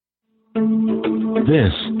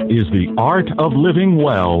This is the Art of Living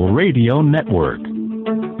Well Radio Network.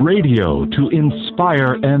 Radio to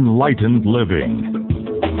inspire enlightened living.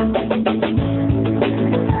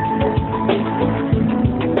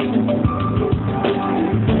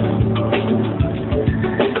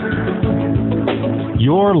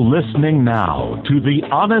 You're listening now to the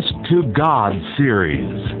Honest to God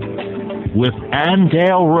series with Ann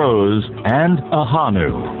Gale Rose and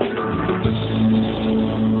Ahanu.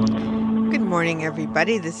 Good morning,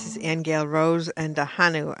 everybody. This is Ann Gale Rose and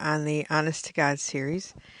Ahanu on the Honest to God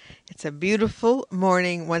series. It's a beautiful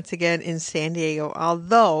morning once again in San Diego,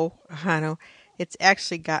 although, Ahanu, it's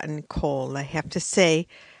actually gotten cold. I have to say,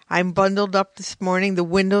 I'm bundled up this morning. The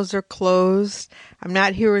windows are closed. I'm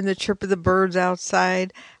not hearing the chirp of the birds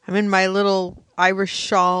outside. I'm in my little Irish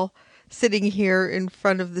shawl sitting here in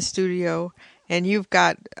front of the studio. And you've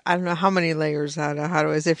got, I don't know how many layers on,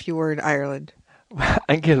 Ahanu, as if you were in Ireland.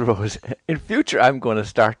 Angel Rose, in future I'm going to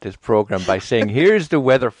start this program by saying, here's the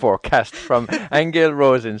weather forecast from Angel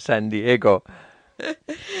Rose in San Diego.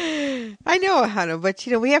 I know, Ahanu, but,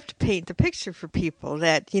 we have to paint the picture for people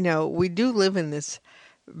that, we do live in this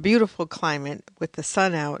beautiful climate with the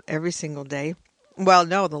sun out every single day. Well,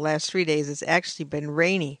 no, the last 3 days it's actually been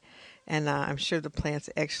rainy, and I'm sure the plants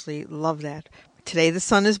actually love that. Today the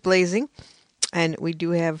sun is blazing, and we do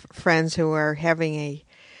have friends who are having a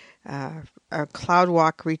cloud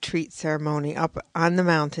walk retreat ceremony up on the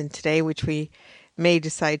mountain today, which we may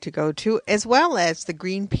decide to go to, as well as the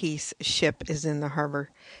Greenpeace ship is in the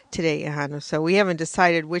harbor today, Ahanu. So we haven't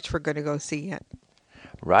decided which we're going to go see yet.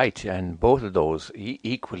 Right, and both of those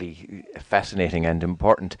equally fascinating and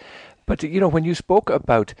important. But, when you spoke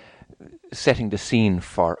about setting the scene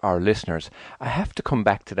for our listeners, I have to come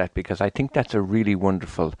back to that because I think that's a really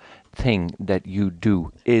wonderful thing that you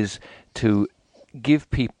do, is to give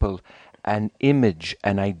people an image,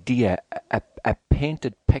 an idea, a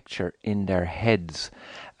painted picture in their heads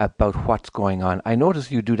about what's going on. I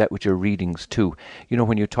notice you do that with your readings too.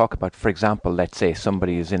 When you talk about, for example, let's say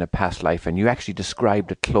somebody is in a past life and you actually describe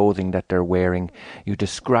the clothing that they're wearing. You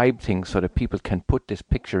describe things so that people can put this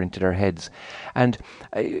picture into their heads. And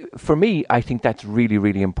for me, I think that's really,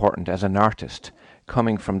 really important as an artist,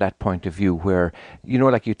 coming from that point of view where,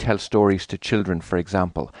 like you tell stories to children, for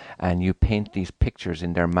example, and you paint these pictures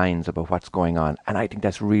in their minds about what's going on. And I think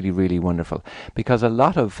that's really, really wonderful because a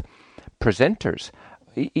lot of presenters,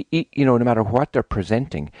 no matter what they're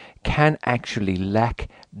presenting, can actually lack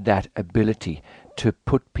that ability to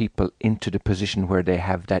put people into the position where they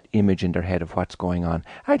have that image in their head of what's going on.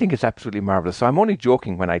 I think it's absolutely marvelous. So I'm only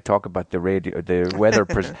joking when I talk about the weather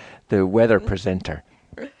presenter.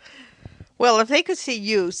 Well, if they could see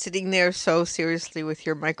you sitting there so seriously with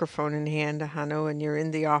your microphone in hand, Ahanu, and you're in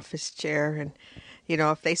the office chair, and,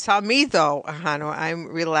 if they saw me, though, Ahanu, I'm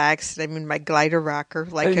relaxed. I'm in my glider rocker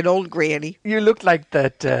like an old granny. You look like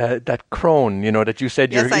that crone, that you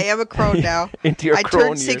said you're... Yes, I am a crone now. Into your I crone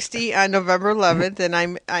turned 60 on November 11th, and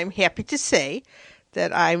I'm happy to say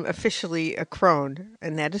that I'm officially a crone,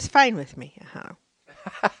 and that is fine with me, Ahanu.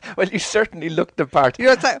 Well, you certainly look the part.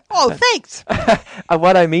 It's like, oh, thanks. And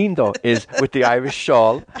what I mean, though, is with the Irish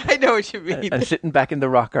shawl. I know what you mean. And sitting back in the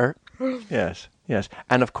rocker. Yes.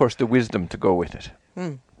 And, of course, the wisdom to go with it.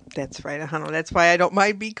 That's right, Ahanu. That's why I don't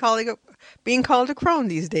mind being called a crone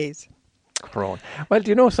these days. Crone. Well, do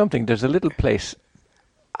you know something? There's a little place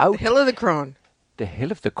out... The Hill of the Crone. The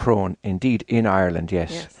Hill of the Crone, indeed, in Ireland,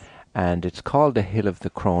 yes. And it's called the Hill of the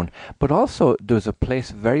Crone. But also there's a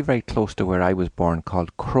place very, very close to where I was born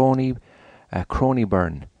called Croneyburn.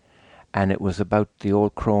 And it was about the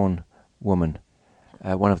old crone woman,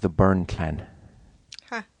 one of the Byrne clan.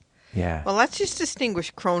 Huh. Yeah. Well, let's just distinguish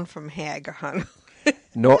crone from hag, Ahanu.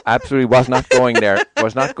 No, absolutely was not going there.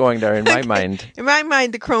 Was not going there in my mind. In my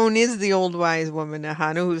mind, the crone is the old wise woman,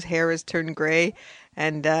 Ahanu, whose hair has turned gray.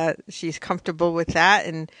 And she's comfortable with that.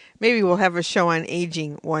 And maybe we'll have a show on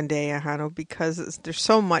aging one day, Ahanu, because there's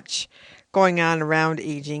so much going on around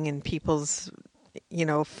aging and people's,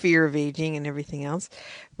 fear of aging and everything else.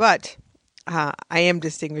 But I am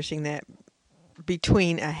distinguishing that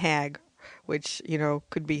between a hag, which,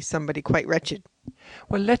 could be somebody quite wretched.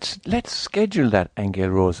 Well, let's schedule that, Angel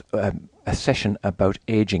Rose, a session about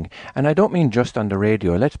aging. And I don't mean just on the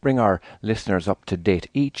radio. Let's bring our listeners up to date.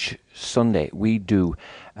 Each Sunday we do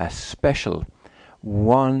a special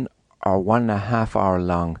 1 or 1.5 hour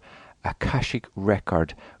long Akashic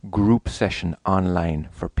Record group session online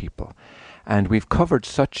for people. And we've covered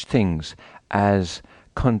such things as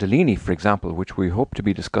Kundalini, for example, which we hope to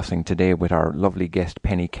be discussing today with our lovely guest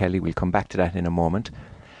Penny Kelly. We'll come back to that in a moment.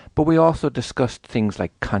 But we also discussed things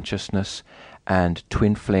like consciousness and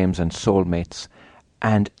twin flames and soulmates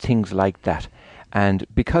and things like that. And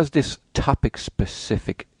because this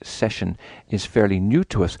topic-specific session is fairly new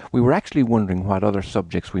to us, we were actually wondering what other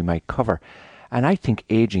subjects we might cover. And I think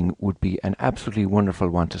aging would be an absolutely wonderful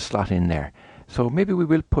one to slot in there. So maybe we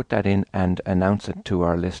will put that in and announce it to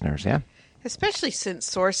our listeners, yeah? Especially since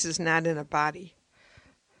Source is not in a body.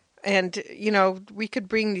 And, we could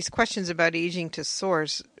bring these questions about aging to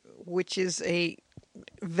Source, which is a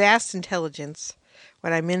vast intelligence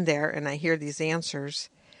when I'm in there and I hear these answers.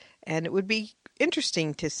 And it would be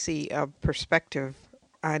interesting to see a perspective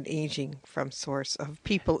on aging from Source of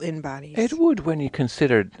people in bodies. It would, when you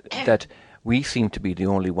consider that we seem to be the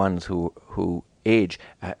only ones who age.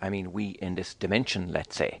 I mean, we in this dimension,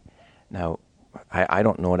 let's say. Now, I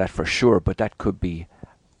don't know that for sure, but that could be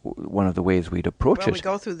one of the ways we'd approach it. We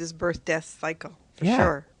go through this birth-death cycle, for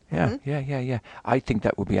sure. Yeah, yeah. I think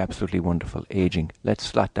that would be absolutely wonderful, aging. Let's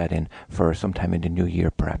slot that in for sometime in the new year,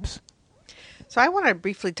 perhaps. So I want to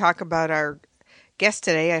briefly talk about our guest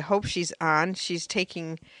today. I hope she's on. She's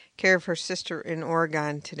taking care of her sister in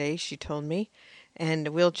Oregon today, she told me. And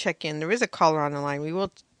we'll check in. There is a caller on the line. We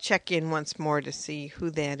will check in once more to see who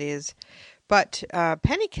that is. But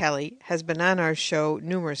Penny Kelly has been on our show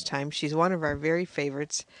numerous times. She's one of our very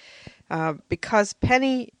favorites because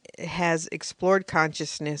Penny has explored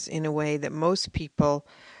consciousness in a way that most people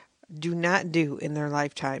do not do in their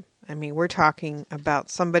lifetime. I mean, we're talking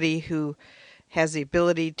about somebody who has the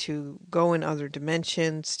ability to go in other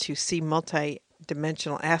dimensions, to see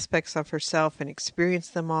multi-dimensional aspects of herself and experience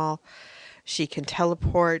them all. She can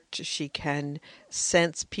teleport. She can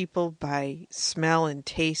sense people by smell and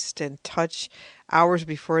taste and touch hours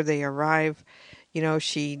before they arrive.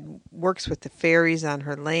 She works with the fairies on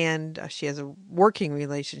her land. She has a working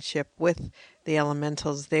relationship with the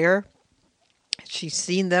elementals there. She's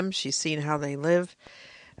seen them. She's seen how they live.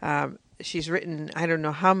 She's written, I don't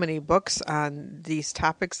know how many books on these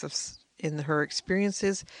topics in her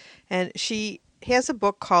experiences. And she has a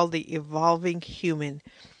book called The Evolving Human,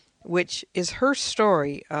 which is her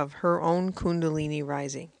story of her own Kundalini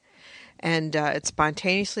rising. And it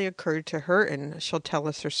spontaneously occurred to her, and she'll tell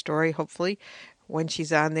us her story, hopefully, when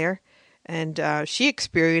she's on there. And she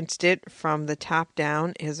experienced it from the top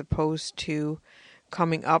down as opposed to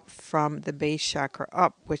coming up from the base chakra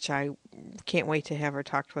up, which I can't wait to have her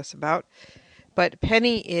talk to us about. But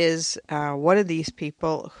Penny is one of these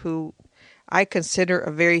people who I consider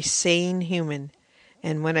a very sane human.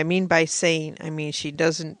 And what I mean by sane, I mean she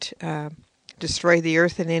doesn't destroy the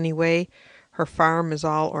earth in any way. Her farm is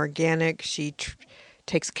all organic. She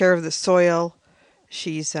takes care of the soil.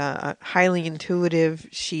 She's highly intuitive.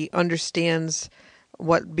 She understands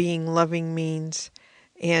what being loving means.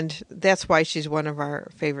 And that's why she's one of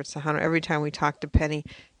our favorites. Every time we talk to Penny,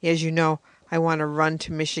 as you know, I want to run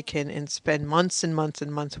to Michigan and spend months and months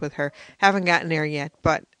and months with her. Haven't gotten there yet,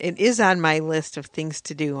 but it is on my list of things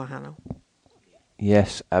to do, Ahanu.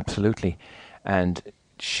 Yes, absolutely. And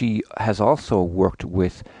she has also worked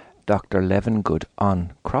with Dr. Levengood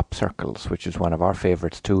on crop circles, which is one of our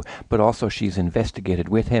favorites too, but also she's investigated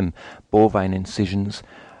with him bovine incisions.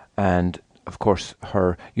 And of course,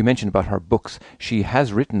 you mentioned about her books. She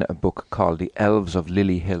has written a book called The Elves of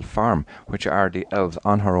Lily Hill Farm, which are the elves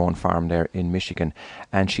on her own farm there in Michigan.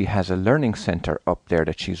 And she has a learning center up there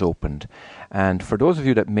that she's opened. And for those of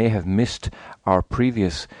you that may have missed our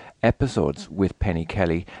previous episodes with Penny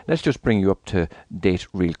Kelly, let's just bring you up to date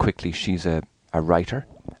real quickly. She's a writer,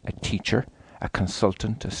 a teacher, a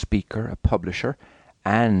consultant, a speaker, a publisher,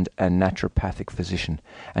 and a naturopathic physician.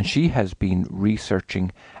 And she has been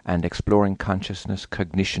researching and exploring consciousness,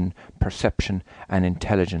 cognition, perception, and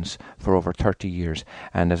intelligence for over 30 years.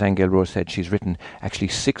 And as Angel Rose said, she's written actually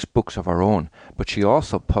 6 books of her own, but she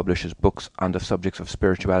also publishes books on the subjects of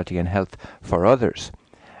spirituality and health for others.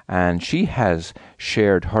 And she has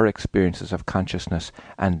shared her experiences of consciousness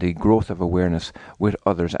and the growth of awareness with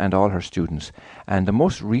others and all her students. And the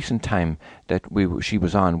most recent time that she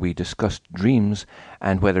was on, we discussed dreams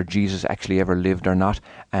and whether Jesus actually ever lived or not,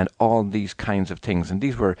 and all these kinds of things. And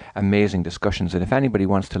these were amazing discussions. And if anybody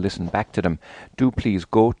wants to listen back to them, do please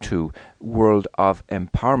go to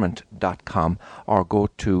worldofempowerment.com or go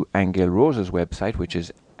to Angel Rose's website, which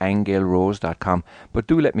is angelrose.com, but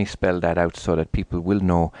do let me spell that out so that people will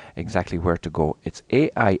know exactly where to go. It's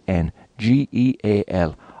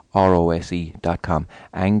AINGEALROSE.com.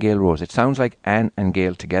 Angel Rose. It sounds like Anne and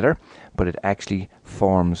Gail together, but it actually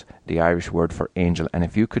forms the Irish word for angel. And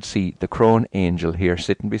if you could see the crone angel here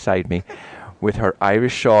sitting beside me with her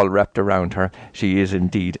Irish shawl wrapped around her, she is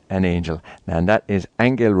indeed an angel. And that is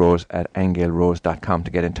Angel Rose at angelrose.com to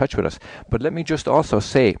get in touch with us. But let me just also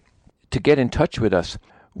say, to get in touch with us,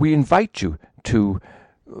 we invite you to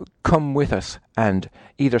come with us and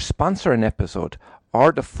either sponsor an episode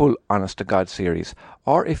or the full Honest to God series,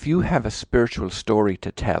 or if you have a spiritual story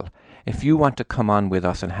to tell, if you want to come on with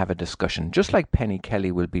us and have a discussion, just like Penny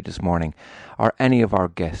Kelly will be this morning, or any of our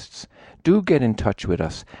guests, do get in touch with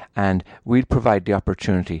us, and we'll provide the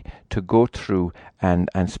opportunity to go through and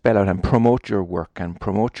spell out and promote your work and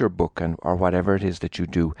promote your book and or whatever it is that you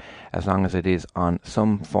do, as long as it is on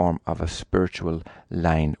some form of a spiritual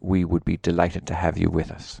line. We would be delighted to have you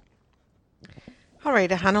with us. All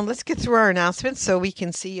right, Ahanu, let's get through our announcements so we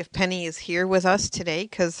can see if Penny is here with us today,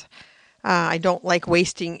 because I don't like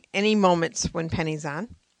wasting any moments when Penny's on.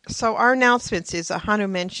 So our announcements is Ahanu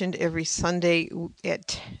mentioned every Sunday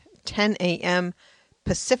at 10 a.m.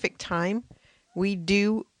 Pacific time. We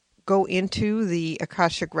do go into the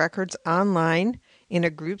Akashic Records online in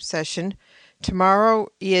a group session. Tomorrow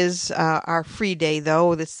is our free day,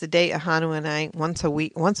 though. It's the day Ahanu and I, once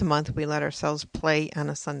a month, we let ourselves play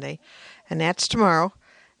on a Sunday, and that's tomorrow.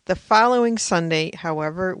 The following Sunday,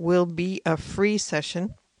 however, will be a free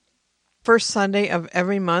session. First Sunday of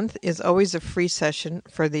every month is always a free session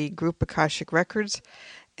for the group Akashic Records,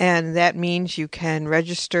 and that means you can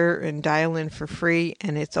register and dial in for free,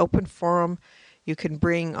 and it's open forum. You can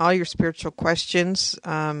bring all your spiritual questions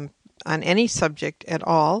on any subject at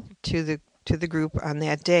all to the group on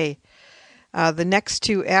that day. The next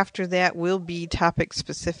two after that will be topic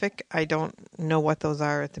specific. I don't know what those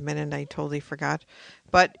are at the minute. I totally forgot.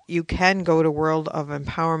 But you can go to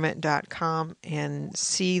worldofempowerment.com and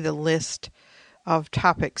see the list of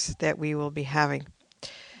topics that we will be having.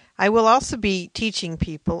 I will also be teaching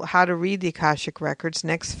people how to read the Akashic Records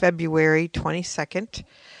next February 22nd,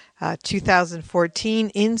 2014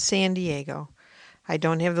 in San Diego. I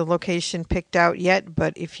don't have the location picked out yet,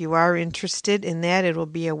 but if you are interested in that, it will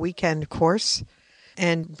be a weekend course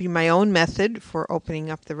and be my own method for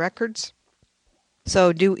opening up the records.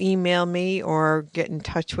 So do email me or get in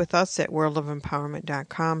touch with us at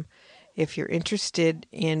worldofempowerment.com if you're interested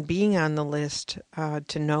in being on the list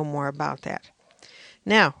to know more about that.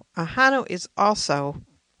 Now, Ahanu is also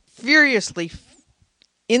furiously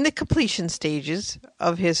in the completion stages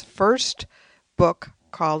of his first book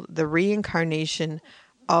called The Reincarnation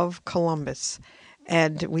of Columbus.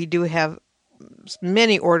 And we do have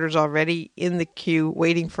many orders already in the queue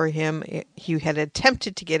waiting for him. He had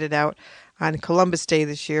attempted to get it out on Columbus Day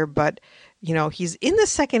this year, but, he's in the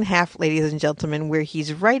second half, ladies and gentlemen, where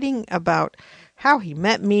he's writing about how he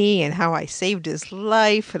met me and how I saved his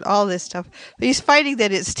life and all this stuff. But he's finding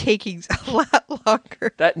that it's taking a lot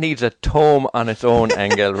longer. That needs a tome on its own,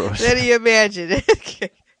 Angel Rose. Can you imagine?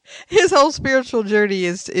 His whole spiritual journey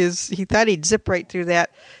is he thought he'd zip right through that.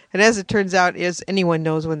 And as it turns out, as anyone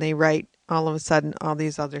knows, when they write, all of a sudden, all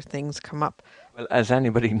these other things come up. Well, as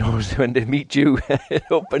anybody knows, when they meet you, it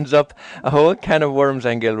opens up a whole can of worms,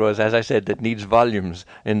 Angel Rose, as I said, that needs volumes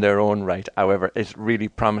in their own right. However, it really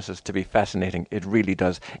promises to be fascinating. It really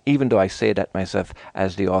does, even though I say that myself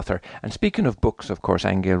as the author. And speaking of books, of course,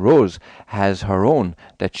 Angel Rose has her own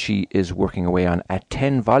that she is working away on, a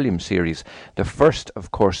 10-volume series. The first,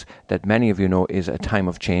 of course, that many of you know is A Time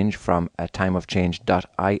of Change from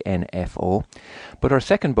atimeofchange.info. But her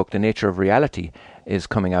second book, The Nature of Reality, is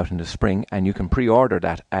coming out in the spring, and you can pre-order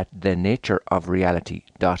that at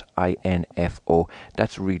thenatureofreality.info.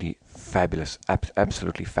 That's really fabulous,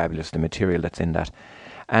 absolutely fabulous, the material that's in that.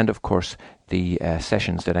 And of course, the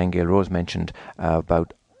sessions that Angel Rose mentioned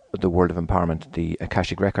about the World of Empowerment, the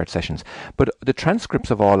Akashic Record sessions. But the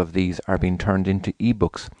transcripts of all of these are being turned into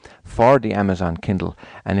ebooks for the Amazon Kindle.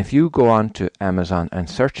 And if you go on to Amazon and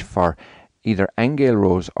search for either Angel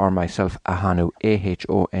Rose or myself, Ahanu,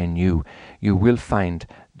 Ahonu, you will find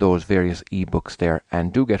those various ebooks there,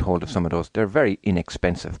 and do get hold of some of those. They're very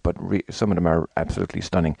inexpensive, but some of them are absolutely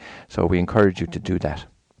stunning. So we encourage you to do that.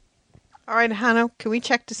 All right, Ahanu, can we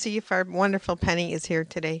check to see if our wonderful Penny is here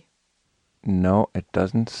today? No, it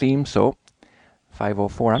doesn't seem so.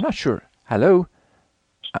 504, I'm not sure. Hello?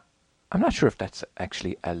 I'm not sure if that's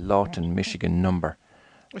actually a Lawton, Michigan number.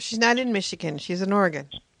 Well, she's not in Michigan. She's in Oregon.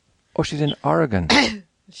 Oh, she's in Oregon.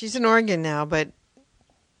 She's in Oregon now, but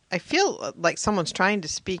I feel like someone's trying to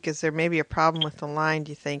speak. Is there maybe a problem with the line,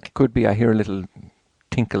 do you think? Could be. I hear a little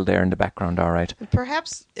tinkle there in the background, all right.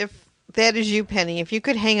 Perhaps if that is you, Penny, if you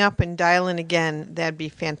could hang up and dial in again, that'd be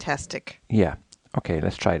fantastic. Yeah. Okay,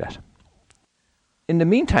 let's try that. In the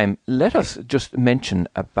meantime, let us just mention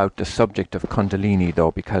about the subject of Kundalini,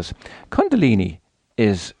 though, because Kundalini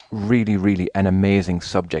is really, really an amazing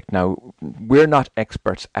subject. Now, we're not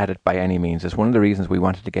experts at it by any means. It's one of the reasons we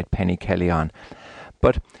wanted to get Penny Kelly on.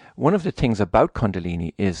 But one of the things about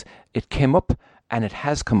Kundalini is it came up, and it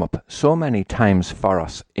has come up so many times for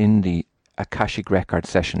us in the Akashic Record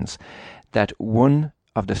sessions, that one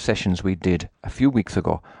of the sessions we did a few weeks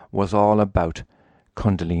ago was all about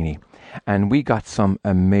Kundalini. And we got some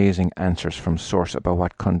amazing answers from Source about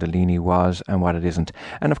what Kundalini was and what it isn't.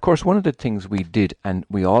 And of course, one of the things we did, and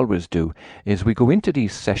we always do, is we go into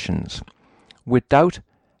these sessions without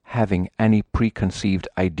having any preconceived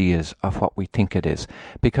ideas of what we think it is.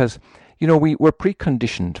 Because, we're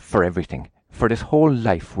preconditioned for everything. For this whole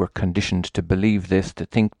life, we're conditioned to believe this, to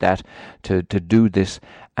think that, to do this.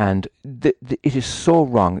 And it is so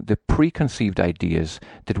wrong. The preconceived ideas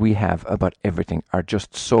that we have about everything are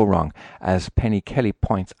just so wrong. As Penny Kelly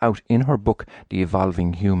points out in her book, The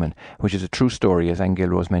Evolving Human, which is a true story, as Aine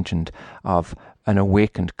Rose mentioned, of an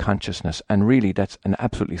awakened consciousness. And really, that's an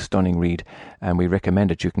absolutely stunning read. And we recommend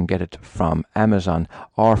it. You can get it from Amazon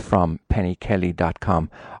or from pennykelly.com.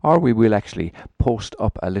 Or we will actually post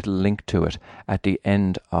up a little link to it at the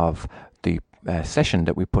end of the session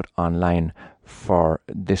that we put online for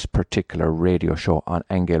this particular radio show on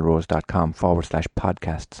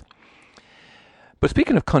aingealrose.com/podcasts. But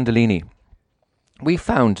speaking of Kundalini, we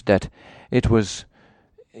found that it was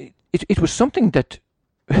something that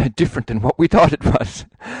different than what we thought it was.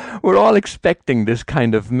 We're all expecting this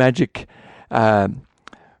kind of magic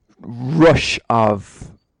rush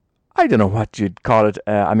of, I don't know what you'd call it.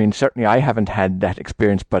 Certainly I haven't had that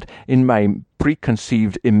experience, but in my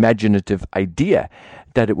preconceived imaginative idea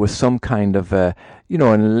that it was some kind of an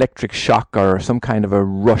electric shock or some kind of a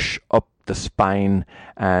rush up the spine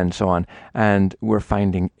and so on. And we're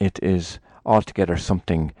finding it is altogether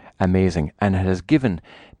something amazing, and it has given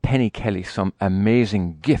Penny Kelly some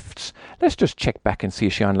amazing gifts. Let's just check back and see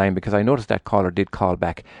if she's online, because I noticed that caller did call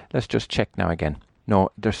back. Let's just check now again.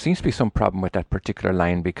 No, there seems to be some problem with that particular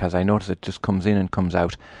line, because I notice it just comes in and comes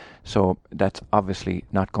out. So that's obviously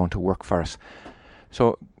not going to work for us.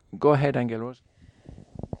 So go ahead, Aine Rose.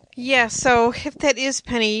 Yeah, so if that is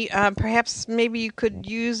Penny, perhaps maybe you could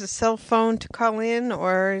use a cell phone to call in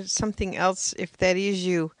or something else if that is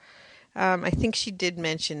you. I think she did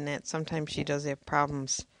mention that sometimes she does have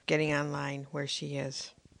problems getting online where she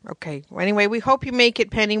is. Okay, well, anyway, we hope you make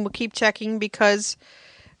it, Penny. We'll keep checking because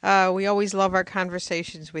we always love our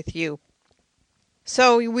conversations with you.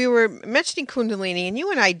 So we were mentioning Kundalini, and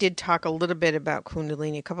you and I did talk a little bit about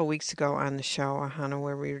Kundalini a couple of weeks ago on the show, Ahana,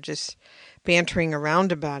 where we were just bantering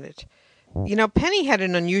around about it. Penny had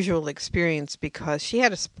an unusual experience because she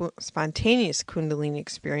had a spontaneous Kundalini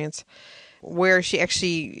experience where she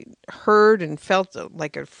actually heard and felt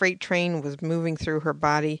like a freight train was moving through her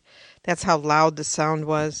body. That's how loud the sound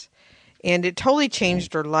was. And it totally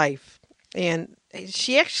changed her life. And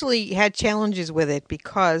she actually had challenges with it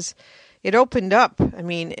because it opened up.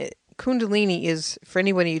 Kundalini is, for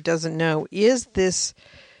anybody who doesn't know, is this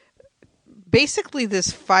basically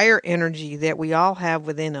this fire energy that we all have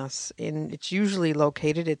within us. And it's usually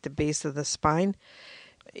located at the base of the spine.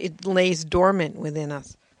 It lays dormant within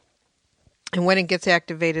us. And when it gets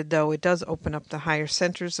activated, though, it does open up the higher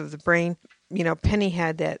centers of the brain. Penny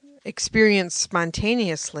had that experience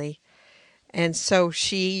spontaneously. And so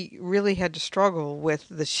she really had to struggle with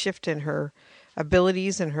the shift in her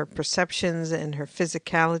abilities and her perceptions and her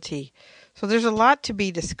physicality. So there's a lot to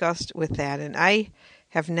be discussed with that. And I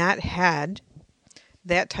have not had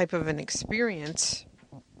that type of an experience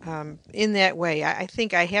in that way. I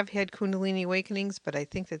think I have had Kundalini awakenings, but I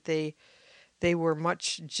think that they were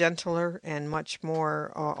much gentler and much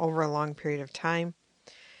more over a long period of time.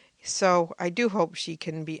 So I do hope she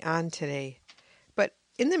can be on today. But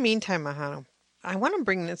in the meantime, Ahana, I want to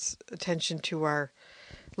bring this attention to our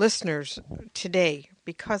listeners today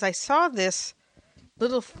because I saw this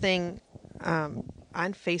little thing on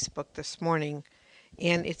Facebook this morning,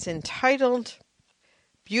 and it's entitled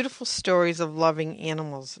Beautiful Stories of Loving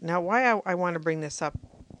Animals. Now, why I want to bring this up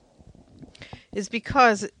is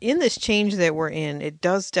because in this change that we're in, it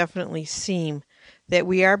does definitely seem that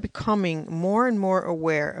we are becoming more and more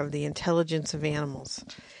aware of the intelligence of animals.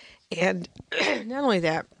 And not only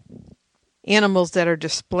that, animals that are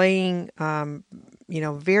displaying,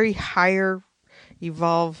 very higher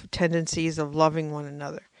evolved tendencies of loving one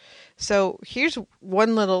another. So here's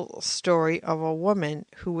one little story of a woman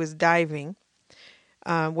who was diving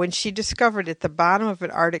when she discovered at the bottom of an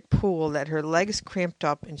Arctic pool that her legs cramped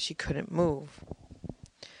up and she couldn't move.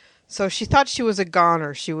 So she thought she was a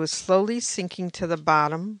goner. She was slowly sinking to the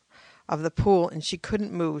bottom of the pool and she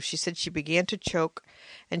couldn't move. She said she began to choke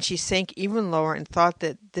and she sank even lower and thought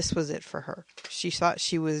that this was it for her. She thought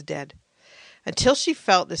she was dead. Until she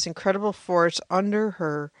felt this incredible force under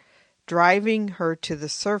her, driving her to the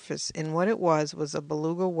surface, and what it was a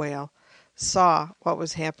beluga whale, saw what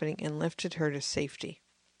was happening and lifted her to safety.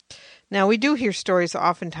 Now, we do hear stories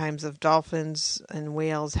oftentimes of dolphins and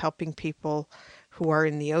whales helping people who are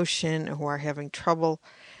in the ocean, who are having trouble.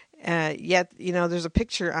 Yet, there's a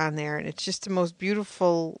picture on there, and it's just the most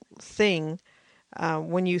beautiful thing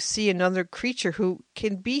when you see another creature who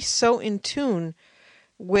can be so in tune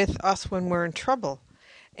with us when we're in trouble.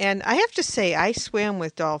 And I have to say, I swam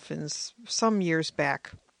with dolphins some years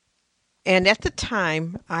back. And at the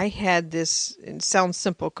time, I had this, it sounds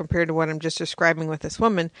simple compared to what I'm just describing with this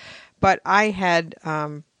woman, but I had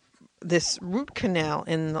this root canal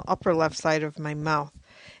in the upper left side of my mouth.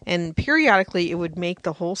 And periodically, it would make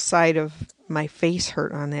the whole side of my face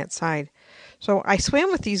hurt on that side. So I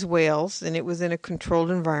swam with these whales, and it was in a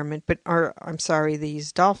controlled environment,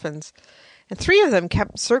 these dolphins. And 3 of them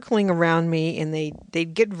kept circling around me, and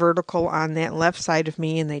they'd get vertical on that left side of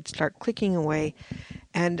me, and they'd start clicking away.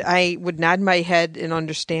 And I would nod my head in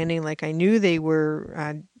understanding, like I knew they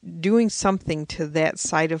were doing something to that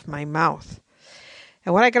side of my mouth.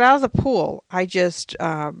 And when I got out of the pool, I just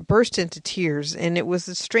burst into tears. And it was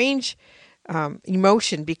a strange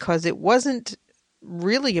emotion because it wasn't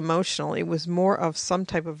really emotional. It was more of some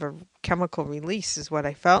type of a chemical release is what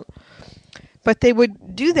I felt. But they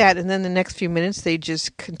would do that, and then the next few minutes they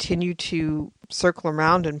just continue to circle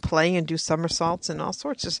around and play and do somersaults and all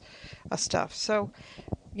sorts of stuff. So,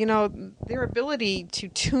 their ability to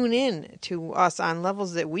tune in to us on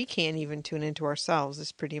levels that we can't even tune into ourselves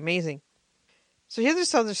is pretty amazing. So here's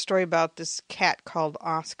this other story about this cat called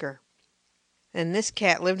Oscar. And this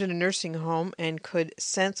cat lived in a nursing home and could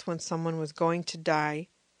sense when someone was going to die,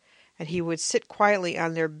 and he would sit quietly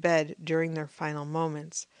on their bed during their final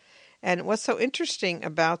moments. And what's so interesting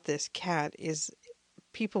about this cat is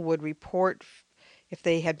people would report if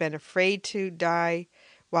they had been afraid to die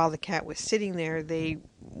while the cat was sitting there, they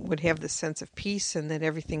would have the sense of peace and that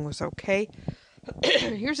everything was okay.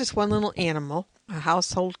 Here's this one little animal, a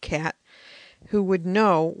household cat, who would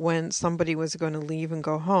know when somebody was going to leave and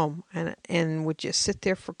go home and would just sit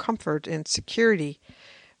there for comfort and security,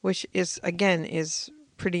 which is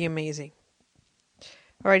pretty amazing.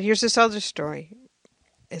 All right, here's this other story.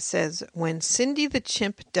 It says, when Cindy the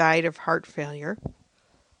chimp died of heart failure,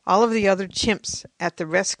 all of the other chimps at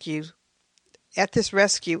this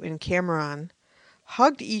rescue in Cameron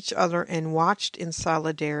hugged each other and watched in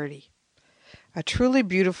solidarity. A truly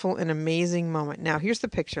beautiful and amazing moment. Now, here's the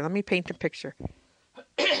picture. Let me paint the picture.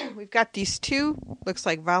 We've got these 2, looks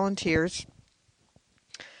like volunteers,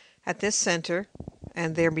 at this center,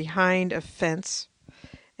 and they're behind a fence,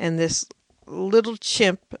 and this little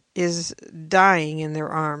chimp is dying in their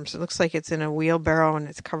arms. It looks like it's in a wheelbarrow, and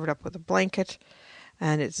it's covered up with a blanket,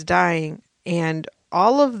 and it's dying. And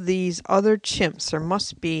all of these other chimps, there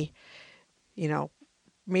must be,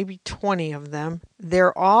 maybe 20 of them.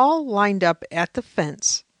 They're all lined up at the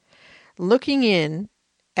fence, looking in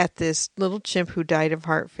at this little chimp who died of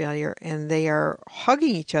heart failure, and they are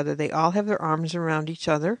hugging each other. They all have their arms around each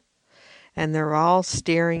other, and they're all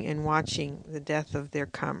staring and watching the death of their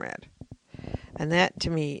comrade. And that, to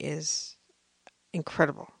me, is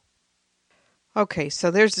incredible. Okay, so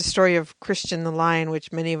there's the story of Christian the lion,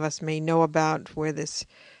 which many of us may know about, where this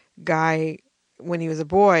guy, when he was a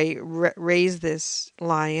boy, raised this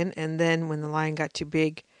lion, and then when the lion got too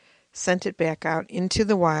big, sent it back out into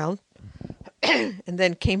the wild, and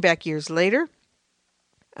then came back years later,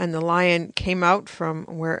 and the lion came out from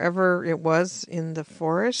wherever it was in the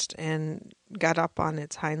forest and got up on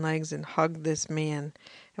its hind legs and hugged this man.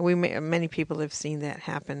 And many people have seen that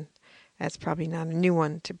happen. That's probably not a new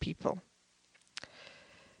one to people.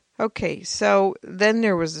 Okay, so then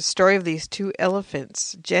there was the story of these 2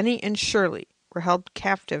 elephants. Jenny and Shirley were held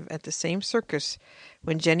captive at the same circus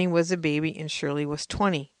when Jenny was a baby and Shirley was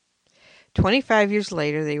 20. 25 years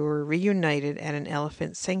later, they were reunited at an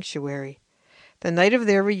elephant sanctuary. The night of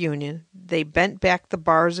their reunion, they bent back the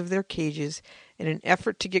bars of their cages in an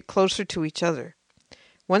effort to get closer to each other.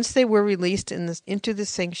 Once they were released into the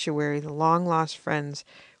sanctuary, the long-lost friends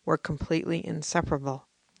were completely inseparable.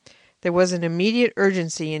 There was an immediate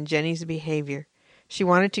urgency in Jenny's behavior. She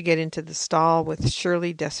wanted to get into the stall with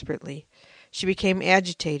Shirley desperately. She became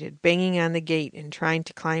agitated, banging on the gate and trying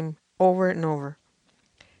to climb over and over.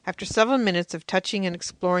 After several minutes of touching and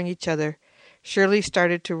exploring each other, Shirley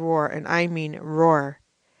started to roar, and I mean roar.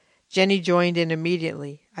 Jenny joined in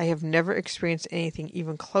immediately. I have never experienced anything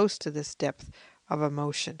even close to this depth of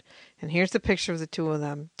emotion. And here's the picture of the 2 of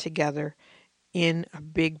them together in a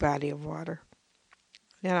big body of water.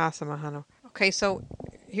 Isn't that awesome, Ahanu? Okay, so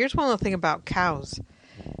here's one other thing about cows.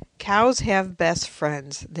 Cows have best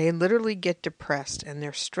friends. They literally get depressed, and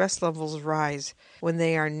their stress levels rise when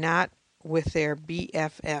they are not with their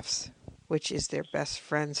BFFs, which is their best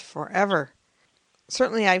friends forever.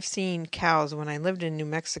 certainly I've seen cows when I lived in New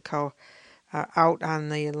Mexico, out on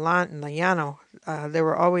the llano. There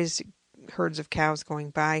were always herds of cows going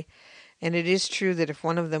by. And it is true that if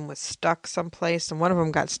one of them was stuck someplace, and one of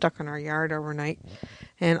them got stuck in our yard overnight,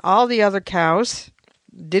 and all the other cows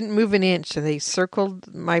didn't move an inch, and they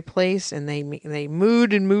circled my place, and they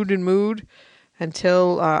mooed and mooed and mooed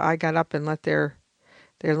until I got up and let their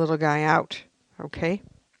little guy out. Okay?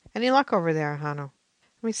 Any luck over there, Hano?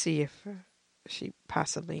 Let me see if she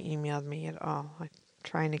possibly emailed me at all. I'm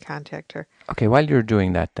trying to contact her. Okay, while you're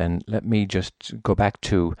doing that, then let me just go back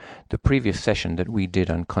to the previous session that we did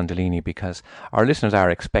on Kundalini, because our listeners are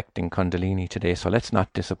expecting Kundalini today, so let's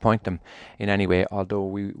not disappoint them in any way, although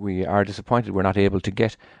we are disappointed we're not able to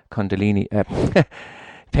get Kundalini,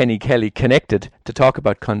 Penny Kelly connected to talk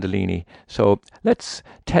about Kundalini. So let's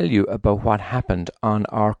tell you about what happened on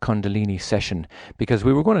our Kundalini session, because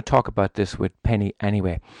we were going to talk about this with Penny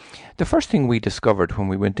anyway. The first thing we discovered when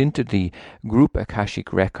we went into the group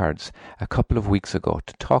Akashic Records a couple of weeks ago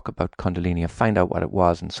to talk about Kundalini and find out what it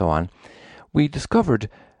was and so on, we discovered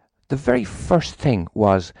the very first thing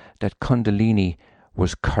was that Kundalini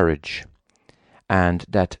was courage, and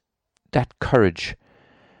that courage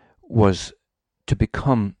was to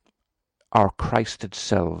become our Christed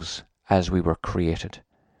selves as we were created.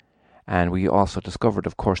 And we also discovered,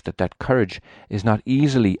 of course, that courage is not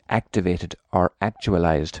easily activated or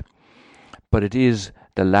actualized, but it is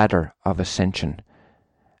the ladder of ascension,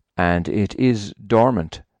 and it is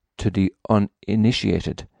dormant to the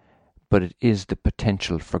uninitiated, but it is the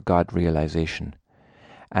potential for God realization.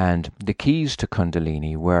 And the keys to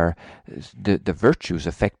Kundalini were the virtues,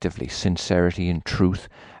 effectively, sincerity and truth,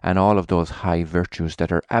 and all of those high virtues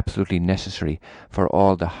that are absolutely necessary for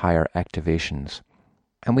all the higher activations.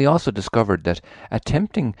 And we also discovered that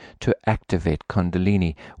attempting to activate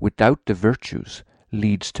Kundalini without the virtues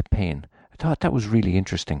leads to pain. I thought that was really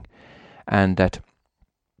interesting. And that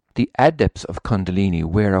the adepts of Kundalini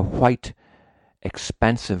wear a white,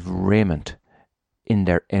 expansive raiment in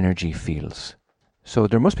their energy fields. So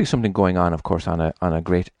there must be something going on, of course, on a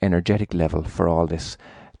great energetic level for all this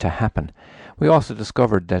to happen. We also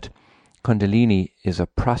discovered that Kundalini is a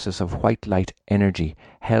process of white light energy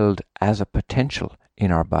held as a potential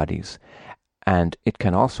in our bodies. And it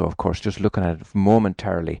can also, of course, just looking at it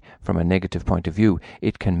momentarily from a negative point of view,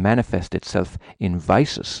 it can manifest itself in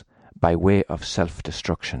vices by way of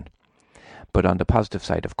self-destruction. But on the positive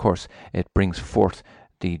side, of course, it brings forth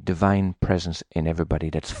the divine presence in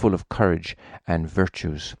everybody that's full of courage and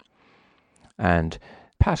virtues. And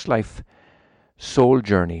past life soul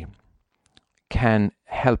journey can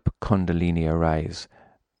help Kundalini arise.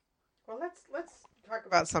 Well, let's talk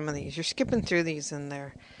about some of these. You're skipping through these, and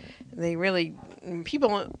they really,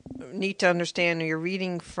 people need to understand. You're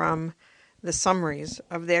reading from the summaries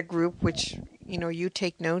of that group, which you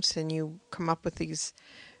take notes and you come up with these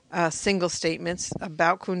single statements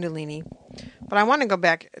about Kundalini. But I want to go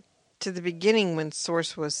back to the beginning when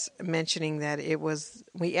Source was mentioning that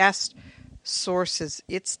we asked Source's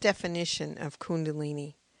its definition of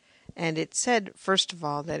Kundalini. And it said, first of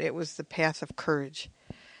all, that it was the path of courage.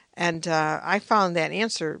 And I found that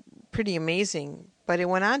answer pretty amazing. But it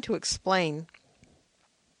went on to explain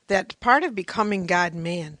that part of becoming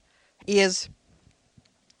God-man is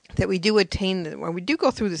that we do we do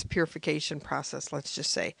go through this purification process, let's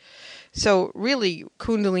just say. So really,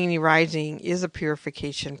 Kundalini rising is a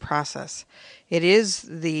purification process. It is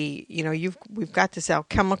we've got this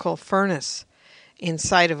alchemical furnace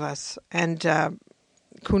inside of us, and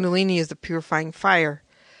Kundalini is the purifying fire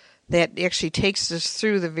that actually takes us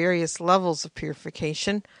through the various levels of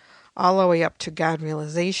purification all the way up to God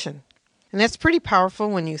realization. And that's pretty powerful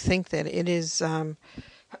when you think that it is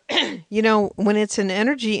when it's an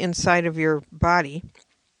energy inside of your body,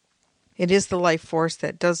 it is the life force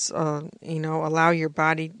that does, allow your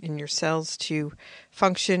body and your cells to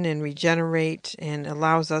function and regenerate, and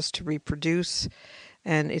allows us to reproduce.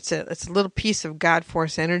 And it's a little piece of God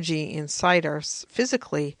force energy inside us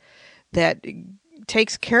physically that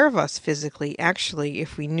takes care of us physically, actually,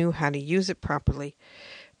 if we knew how to use it properly.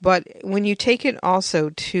 But when you take it also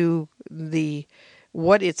to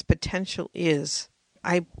what its potential is,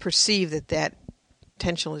 I perceive that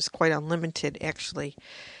potential is quite unlimited, actually,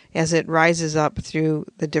 as it rises up through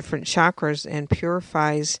the different chakras and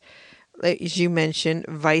purifies, as you mentioned,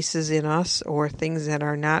 vices in us or things that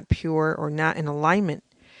are not pure or not in alignment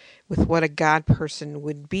with what a God person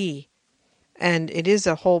would be. And it is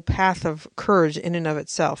a whole path of courage in and of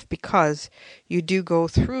itself, because you do go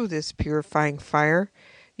through this purifying fire.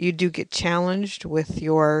 You do get challenged with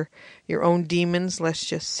your own demons, let's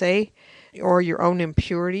just say, or your own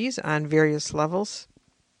impurities on various levels.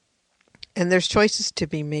 And there's choices to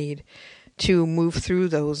be made to move through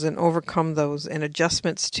those and overcome those, and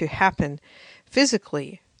adjustments to happen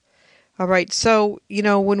physically. All right, so,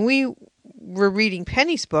 when we were reading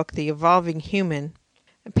Penny's book, The Evolving Human,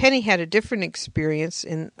 Penny had a different experience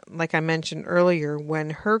like I mentioned earlier,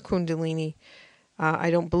 when her Kundalini,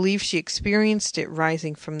 I don't believe she experienced it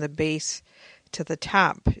rising from the base to the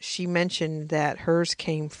top. She mentioned that hers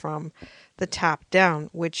came from the top down,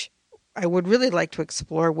 which I would really like to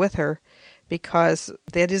explore with her, because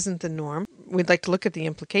that isn't the norm. We'd like to look at the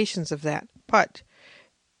implications of that. But,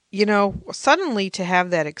 suddenly to have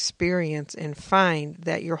that experience and find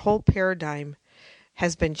that your whole paradigm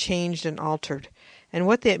has been changed and altered. And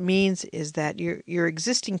what that means is that your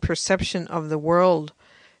existing perception of the world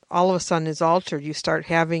all of a sudden is altered. You start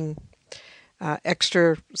having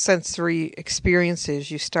extra sensory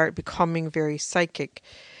experiences. You start becoming very psychic.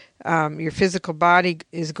 Your physical body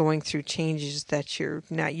is going through changes that you're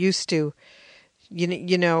not used to.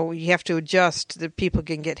 You have to adjust. The people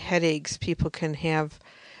can get headaches. People can have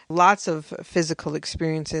lots of physical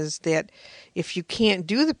experiences that, if you can't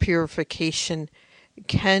do the purification,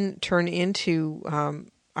 can turn into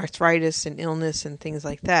arthritis and illness and things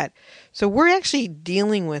like that. So we're actually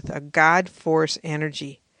dealing with a God force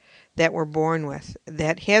energy that we're born with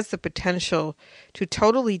that has the potential to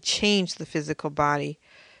totally change the physical body,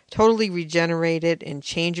 totally regenerate it and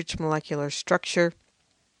change its molecular structure,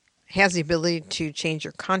 has the ability to change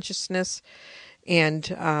your consciousness,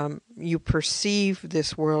 and you perceive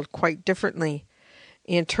this world quite differently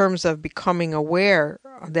in terms of becoming aware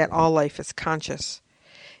that all life is conscious.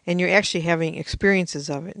 And you're actually having experiences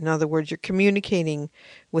of it. In other words, you're communicating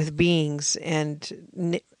with beings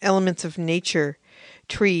and elements of nature,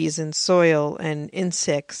 trees and soil and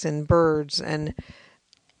insects and birds and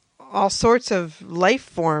all sorts of life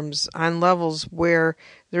forms on levels where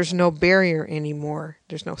there's no barrier anymore.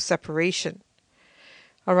 There's no separation.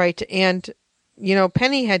 All right. And,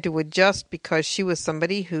 Penny had to adjust because she was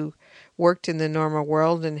somebody who worked in the normal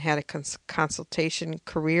world and had a consultation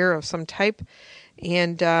career of some type.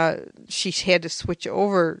 And she had to switch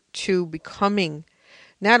over to becoming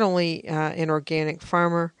not only an organic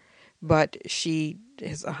farmer, but she,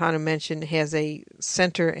 as Ahana mentioned, has a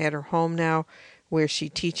center at her home now where she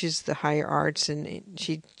teaches the higher arts. And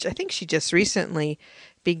I think she just recently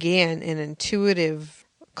began an intuitive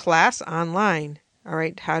class online, all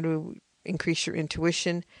right, how to increase your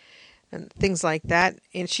intuition and things like that.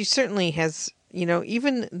 And she certainly has,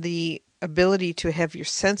 even the ability to have your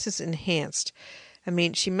senses enhanced. I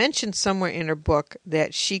mean, she mentioned somewhere in her book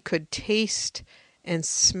that she could taste and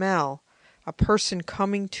smell a person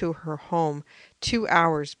coming to her home 2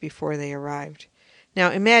 hours before they arrived.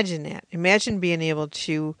 Now, imagine that. Imagine being able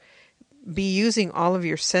to be using all of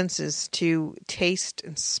your senses to taste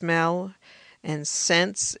and smell and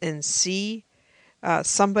sense and see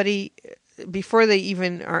somebody before they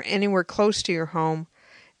even are anywhere close to your home,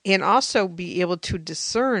 and also be able to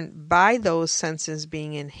discern by those senses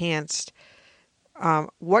being enhanced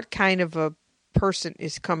what kind of a person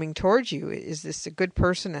is coming towards you. Is this a good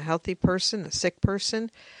person, a healthy person, a sick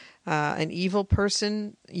person, an evil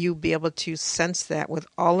person? You'll be able to sense that with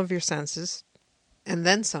all of your senses and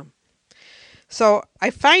then some. So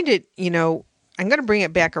I find it, I'm going to bring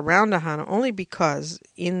it back around to Ahana only because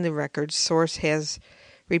in the records, Source has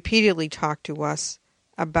repeatedly talked to us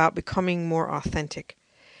about becoming more authentic.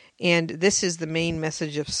 And this is the main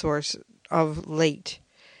message of Source of late.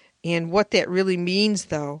 And what that really means,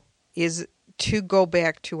 though, is to go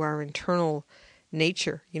back to our internal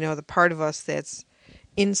nature, the part of us that's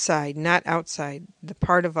inside, not outside, the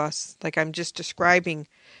part of us, like I'm just describing,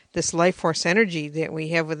 this life force energy that we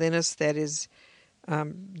have within us that is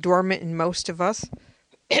dormant in most of us,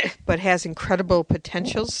 but has incredible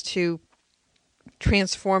potentials to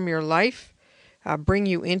transform your life, bring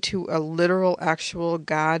you into a literal, actual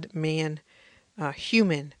God-man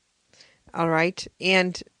human. All right?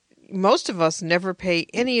 And most of us never pay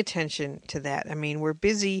any attention to that. I mean, we're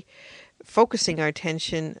busy focusing our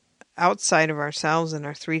attention outside of ourselves in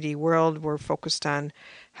our 3D world. We're focused on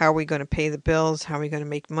how are we going to pay the bills, how are we going to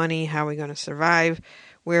make money, how are we going to survive,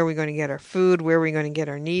 where are we going to get our food, where are we going to get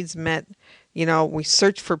our needs met. We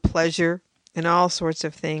search for pleasure and all sorts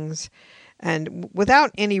of things, and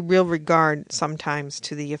without any real regard sometimes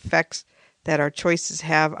to the effects that our choices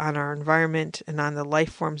have on our environment and on the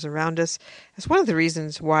life forms around us. That's one of the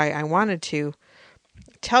reasons why I wanted to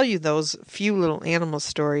tell you those few little animal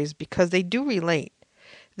stories, because they do relate.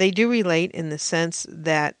 They do relate in the sense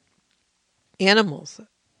that animals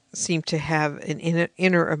seem to have an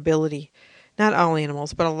inner ability, not all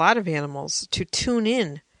animals, but a lot of animals, to tune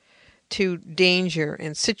in to danger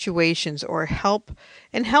and situations or help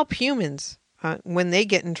humans when they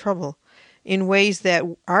get in trouble in ways that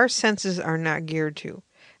our senses are not geared to.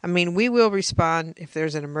 I mean, we will respond if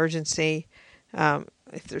there's an emergency,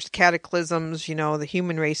 if there's cataclysms. The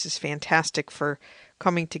human race is fantastic for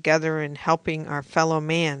coming together and helping our fellow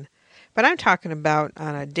man. But I'm talking about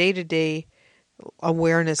on a day-to-day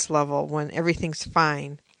awareness level when everything's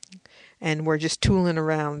fine and we're just tooling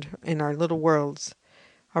around in our little worlds.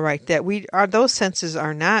 All right, those senses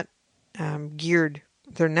are not geared.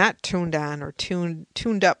 They're not tuned on or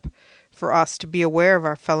tuned up for us to be aware of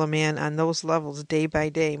our fellow man on those levels day by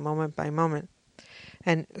day, moment by moment.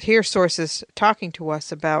 And here Source is talking to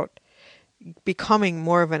us about becoming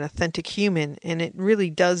more of an authentic human, and it really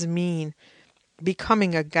does mean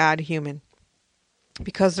becoming a God human,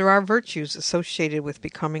 because there are virtues associated with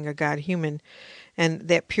becoming a God human, and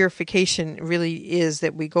that purification really is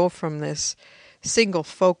that we go from this single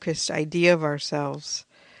focused idea of ourselves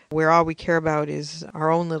where all we care about is our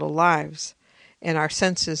own little lives, and our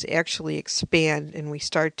senses actually expand, and we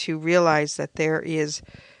start to realize that there is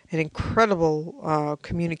an incredible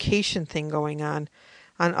communication thing going on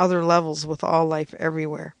other levels with all life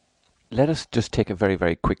everywhere. Let us just take a very,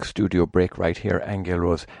 very quick studio break right here, Angel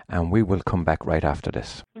Rose, and we will come back right after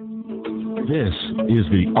this. This is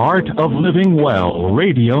the Art of Living Well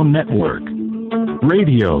Radio Network.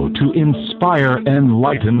 Radio to inspire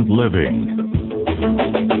enlightened living.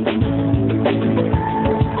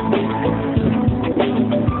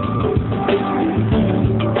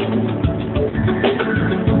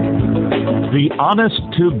 The Honest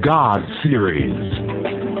to God series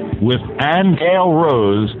with Angel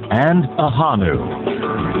Rose and Ahanu.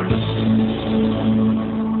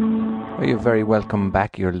 Well, you're very welcome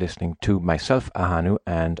back. You're listening to myself, Ahanu,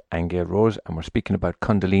 and Angel Rose, and we're speaking about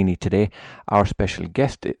Kundalini today. Our special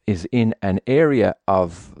guest is in an area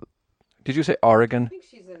of, did you say Oregon? I think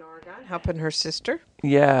she's in Oregon, helping her sister.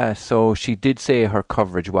 Yeah, so she did say her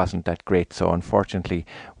coverage wasn't that great, so unfortunately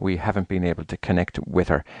we haven't been able to connect with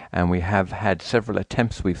her, and we have had several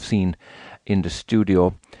attempts we've seen in the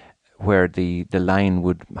studio where the line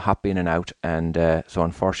would hop in and out, and so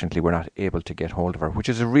unfortunately we're not able to get hold of her, which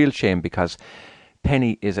is a real shame, because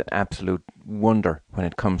Penny is an absolute wonder when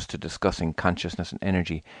it comes to discussing consciousness and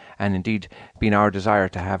energy, and indeed been our desire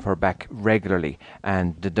to have her back regularly,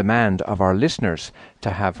 and the demand of our listeners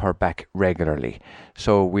to have her back regularly.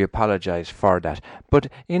 So we apologize for that. But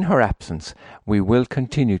in her absence, we will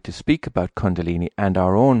continue to speak about Kundalini and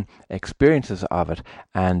our own experiences of it,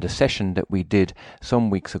 and the session that we did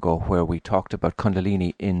some weeks ago where we talked about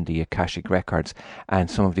Kundalini in the Akashic Records and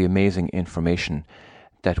some of the amazing information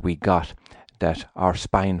that we got, that our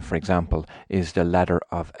spine, for example, is the ladder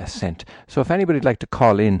of ascent. So if anybody would like to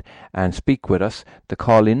call in and speak with us, the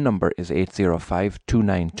call-in number is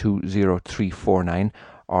 805-292-0349,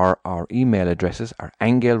 or our email addresses are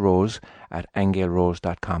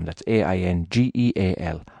angelrose@angelrose.com. That's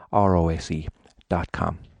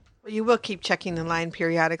AINGEALROSE.com. Well, you will keep checking the line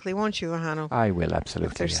periodically, won't you, Ahanu? I will,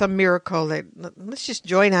 absolutely. If there's some miracle let's just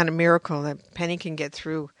join on a miracle that Penny can get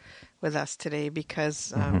through with us today,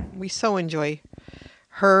 because we so enjoy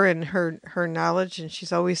her and her knowledge, and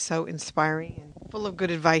she's always so inspiring and full of good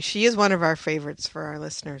advice. She is one of our favorites for our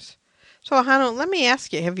listeners. So, Ahanu, let me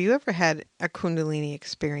ask you, have you ever had a Kundalini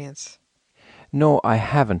experience? No, I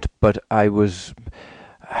haven't, but I was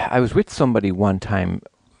with somebody one time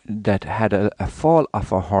that had a fall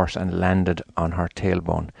off a horse and landed on her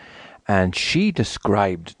tailbone. And she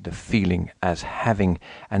described the feeling as having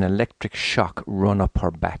an electric shock run up her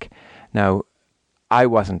back. Now, I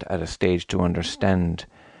wasn't at a stage to understand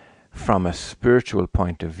from a spiritual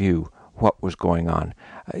point of view what was going on.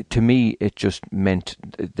 To me, it just meant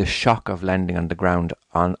the shock of landing on the ground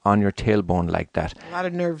on your tailbone like that. A lot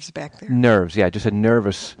of nerves back there. Nerves, yeah, just a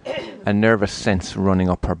nervous sense running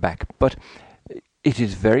up her back. But it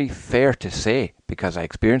is very fair to say, because I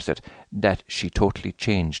experienced it, that she totally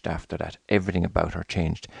changed after that. Everything about her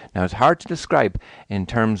changed. Now, it's hard to describe in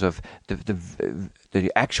terms of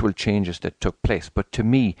the actual changes that took place, but to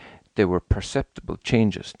me, they were perceptible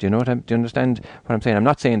changes. Do you understand what I'm saying? I'm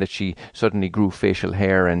not saying that she suddenly grew facial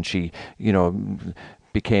hair and she, had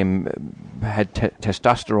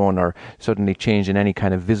testosterone or suddenly changed in any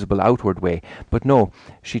kind of visible outward way. But no,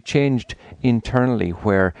 she changed internally,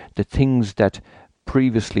 where the things that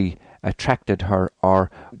previously attracted her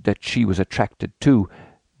or that she was attracted to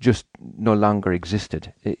just no longer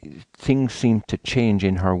existed. Things seemed to change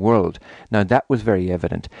in her world. Now that was very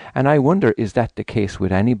evident. And I wonder, is that the case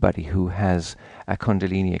with anybody who has a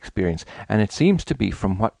Kundalini experience? And it seems to be,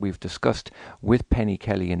 from what we've discussed with Penny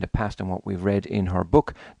Kelly in the past and what we've read in her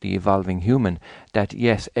book, The Evolving Human, that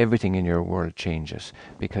yes, everything in your world changes,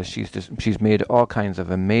 because she's made all kinds of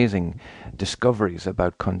amazing discoveries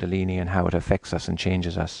about Kundalini and how it affects us and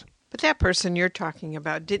changes us. But that person you're talking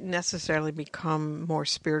about didn't necessarily become more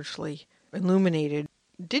spiritually illuminated.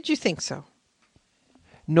 Did you think so?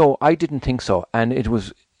 No, I didn't think so. And it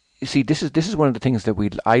was, you see, this is one of the things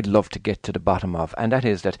that I'd love to get to the bottom of, and that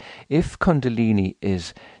is that if Kundalini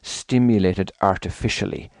is stimulated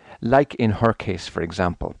artificially, like in her case, for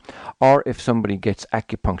example, or if somebody gets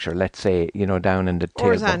acupuncture, let's say, down in the tailbone.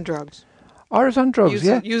 Or is on drugs. Or is on drugs,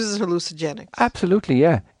 Uses hallucinogenics. Absolutely,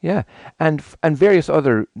 yeah. And various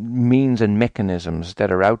other means and mechanisms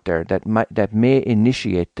that are out there that may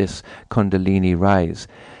initiate this Kundalini rise.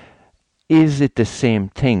 Is it the same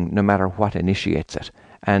thing no matter what initiates it?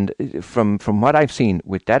 And from what I've seen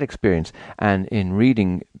with that experience, and in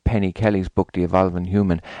reading Penny Kelly's book, The Evolving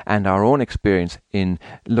Human, and our own experience in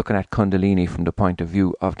looking at Kundalini from the point of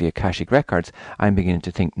view of the Akashic Records, I'm beginning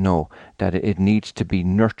to think, no, that it needs to be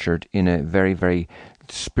nurtured in a very, very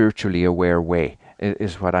spiritually aware way,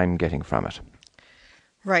 is what I'm getting from it.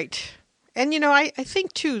 Right. And, I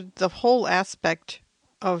think, too, the whole aspect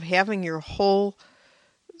of having your whole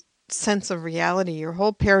sense of reality, your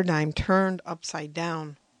whole paradigm turned upside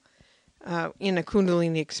down in a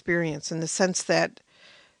Kundalini experience, in the sense that,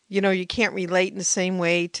 you can't relate in the same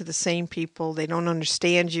way to the same people. They don't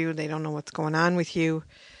understand you. They don't know what's going on with you.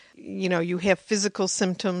 You have physical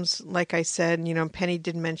symptoms, like I said. Penny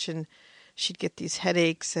did mention she'd get these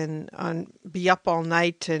headaches and be up all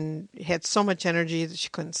night and had so much energy that she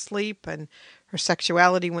couldn't sleep, and her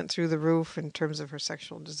sexuality went through the roof in terms of her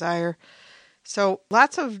sexual desire. So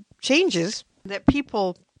lots of changes that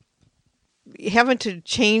people having to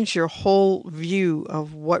change your whole view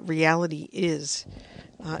of what reality is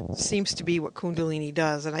seems to be what Kundalini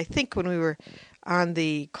does. And I think when we were on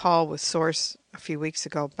the call with Source a few weeks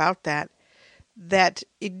ago about that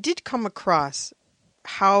it did come across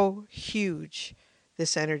how huge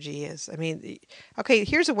this energy is. I mean, okay,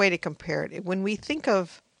 here's a way to compare it. When we think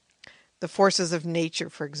of the forces of nature,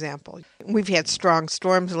 for example. We've had strong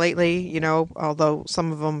storms lately, although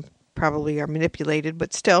some of them probably are manipulated,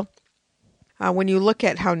 but still. When you look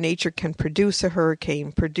at how nature can produce a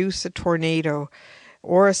hurricane, produce a tornado,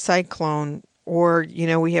 or a cyclone, or,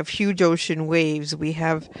 we have huge ocean waves, we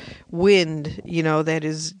have wind, that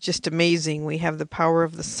is just amazing. We have the power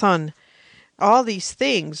of the sun. All these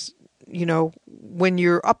things, when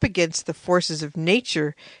you're up against the forces of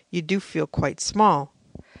nature, you do feel quite small.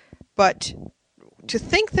 But to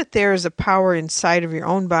think that there is a power inside of your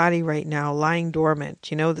own body right now, lying dormant,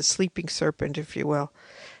 the sleeping serpent, if you will,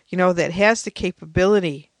 that has the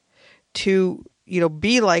capability to,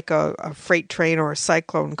 be like a freight train or a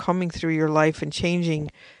cyclone coming through your life and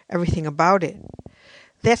changing everything about it.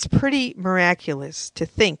 That's pretty miraculous to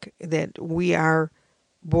think that we are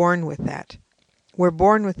born with that. We're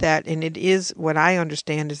born with that, and it is what I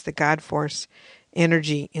understand is the God force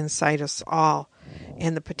energy inside us all.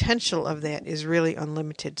 And the potential of that is really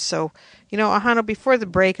unlimited. So, Ahana, before the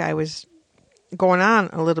break, I was going on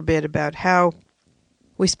a little bit about how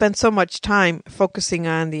we spend so much time focusing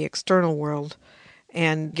on the external world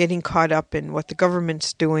and getting caught up in what the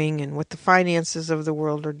government's doing and what the finances of the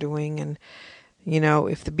world are doing, and,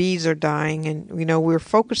 if the bees are dying. And, we're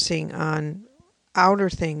focusing on outer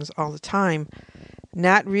things all the time,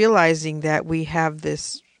 not realizing that we have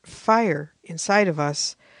this fire inside of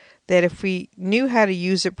us, that if we knew how to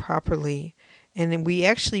use it properly, and then we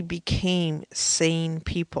actually became sane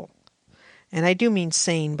people, and I do mean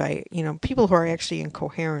sane by, people who are actually in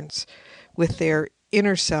coherence with their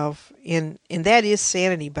inner self, and that is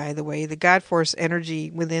sanity, by the way. The God force energy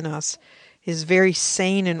within us is very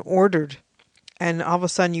sane and ordered, and all of a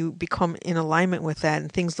sudden you become in alignment with that, and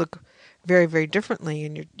things look very, very differently,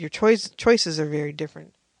 and your choices are very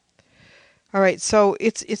different. All right, so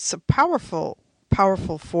it's a powerful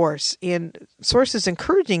force, and Source is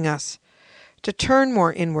encouraging us to turn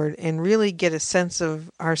more inward and really get a sense of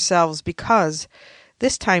ourselves, because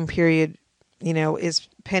this time period, is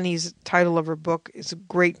Penny's title of her book is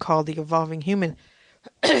great, called The Evolving Human.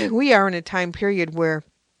 We are in a time period where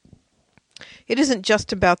it isn't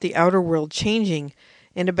just about the outer world changing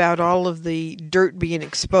and about all of the dirt being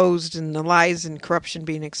exposed and the lies and corruption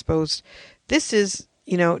being exposed. This is,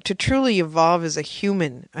 to truly evolve as a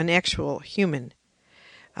human, an actual human,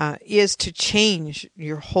 is to change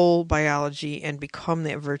your whole biology and become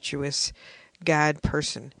that virtuous, God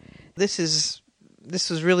person. This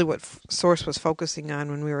was really what Source was focusing on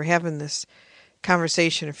when we were having this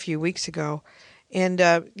conversation a few weeks ago. And,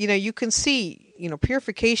 you can see,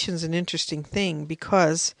 purification is an interesting thing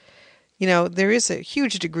because, there is a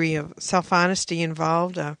huge degree of self-honesty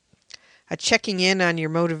involved, a checking in on your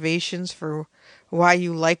motivations for why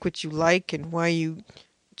you like what you like and why you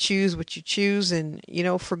choose what you choose, and,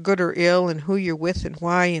 for good or ill, and who you're with and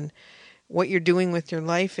why, and what you're doing with your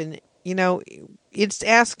life. And, it's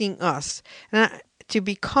asking us to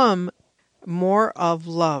become more of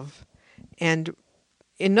love. And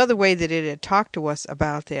another way that it had talked to us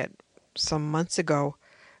about that some months ago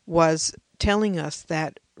was telling us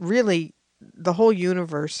that really the whole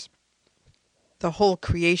universe, the whole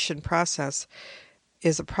creation process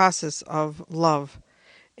is a process of love.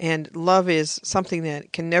 And love is something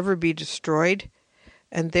that can never be destroyed.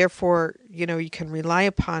 And therefore, you can rely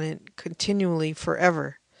upon it continually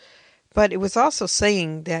forever. But it was also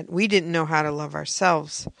saying that we didn't know how to love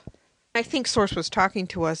ourselves. I think Source was talking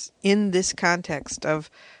to us in this context of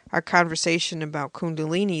our conversation about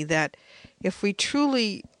Kundalini, that if we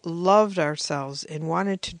truly loved ourselves and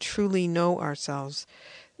wanted to truly know ourselves,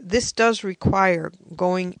 this does require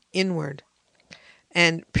going inward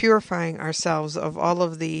and purifying ourselves of all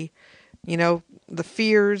of the, the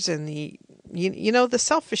fears and the, the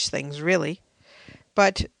selfish things, really.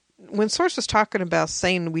 But when Source was talking about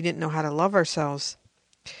saying we didn't know how to love ourselves,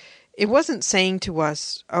 it wasn't saying to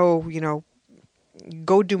us,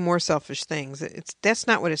 go do more selfish things. That's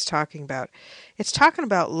not what it's talking about. It's talking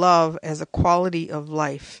about love as a quality of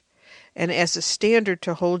life and as a standard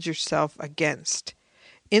to hold yourself against,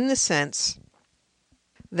 in the sense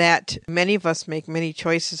that many of us make many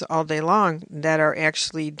choices all day long that are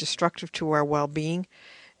actually destructive to our well-being,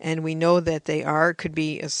 and we know that they are. It could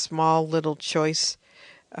be a small little choice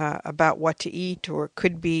about what to eat, or it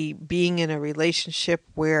could be being in a relationship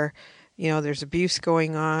where, there's abuse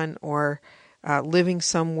going on, or living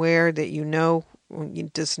somewhere that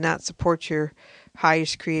does not support your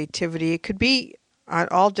highest creativity. It could be on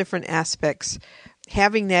all different aspects.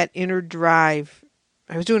 Having that inner drive.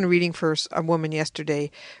 I was doing a reading for a woman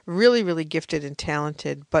yesterday, really, really gifted and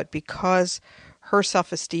talented, but because her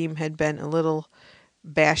self-esteem had been a little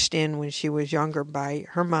bashed in when she was younger by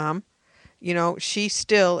her mom, she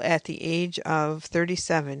still, at the age of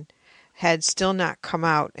 37, had still not come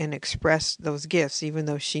out and expressed those gifts, even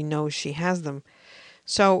though she knows she has them.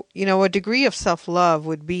 So, a degree of self-love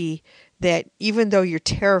would be that even though you're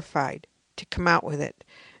terrified to come out with it,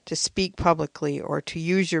 to speak publicly, or to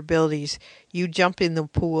use your abilities, you jump in the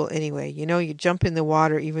pool anyway. You jump in the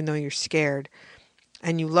water even though you're scared.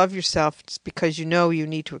 And you love yourself because you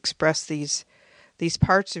need to express these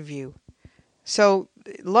parts of you. So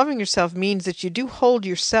loving yourself means that you do hold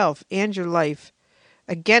yourself and your life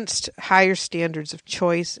against higher standards of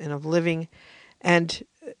choice and of living, and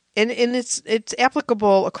it's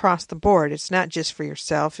applicable across the board. It's not just for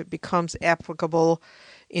yourself. It becomes applicable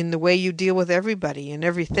in the way you deal with everybody and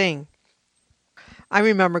everything. I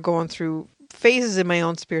remember going through phases in my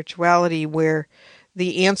own spirituality where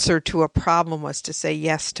the answer to a problem was to say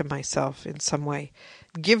yes to myself in some way.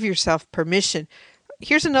 Give yourself permission.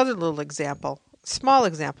 Here's another little example, small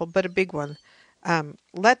example, but a big one.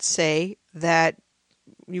 Let's say that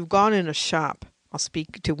you've gone in a shop. I'll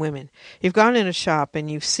speak to women. You've gone in a shop and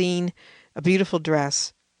you've seen a beautiful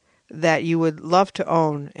dress that you would love to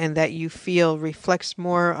own and that you feel reflects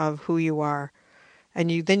more of who you are. And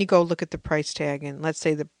then you go look at the price tag, and let's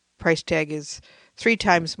say the price tag is 3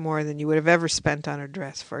 times more than you would have ever spent on a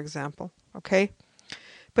dress, for example. Okay?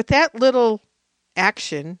 But that little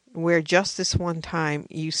action where just this one time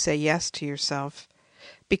you say yes to yourself,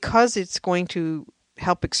 because it's going to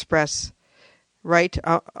help express, right,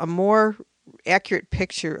 a more accurate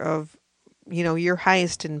picture of, your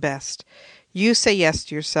highest and best. You say yes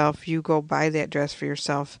to yourself. You go buy that dress for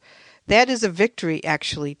yourself. That is a victory,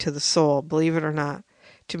 actually, to the soul, believe it or not,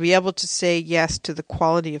 to be able to say yes to the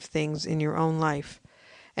quality of things in your own life.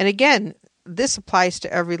 And again, this applies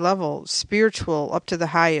to every level, spiritual up to the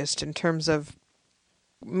highest, in terms of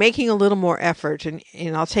making a little more effort. And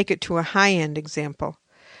I'll take it to a high-end example.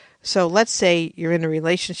 So let's say you're in a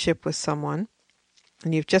relationship with someone,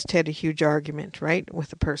 and you've just had a huge argument, right,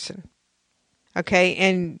 with a person. Okay,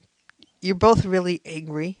 and you're both really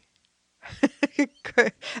angry.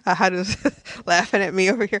 Hanu's laughing at me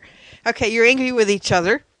over here. Okay, you're angry with each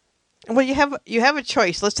other. Well, you have a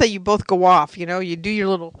choice. Let's say you both go off. You do your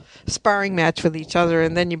little sparring match with each other,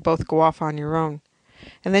 and then you both go off on your own.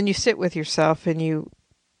 And then you sit with yourself, and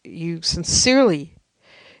you sincerely,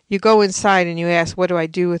 you go inside and you ask, what do I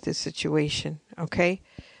do with this situation? Okay?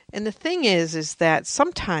 And the thing is that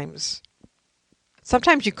sometimes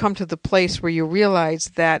sometimes you come to the place where you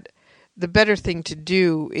realize that the better thing to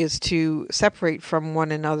do is to separate from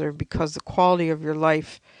one another because the quality of your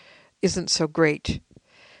life isn't so great.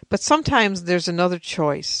 But sometimes there's another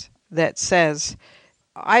choice that says,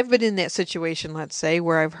 I've been in that situation, let's say,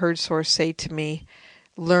 where I've heard Source say to me,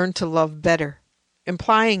 learn to love better,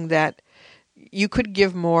 implying that you could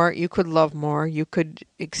give more, you could love more, you could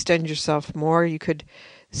extend yourself more, you could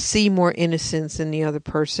see more innocence in the other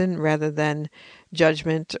person rather than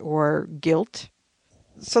judgment or guilt.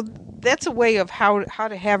 So that's a way of how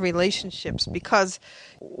to have relationships, because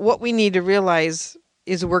what we need to realize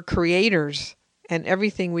is we're creators and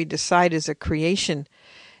everything we decide is a creation.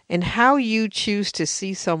 And how you choose to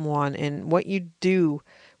see someone and what you do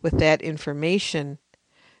with that information,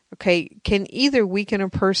 okay, can either weaken a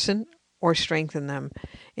person or strengthen them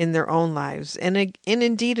in their own lives and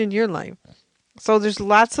indeed in your life. So there's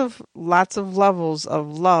lots of levels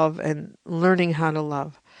of love and learning how to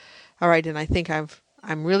love. All right, and I think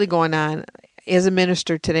I'm really going on as a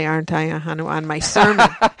minister today, aren't I, Hanu, on my sermon?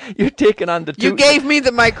 You're taking on the two... You gave me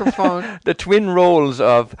the microphone. The twin roles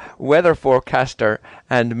of weather forecaster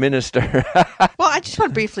and minister. Well, I just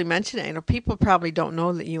want to briefly mention it. You know, people probably don't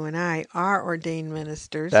know that you and I are ordained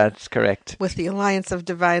ministers. That's correct. With the Alliance of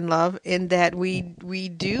Divine Love, in that we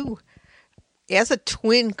do, as a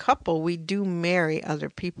twin couple, we do marry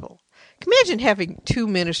other people. Can you imagine having two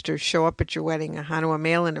ministers show up at your wedding, a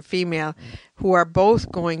male and a female, who are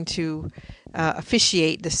both going to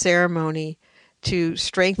officiate the ceremony to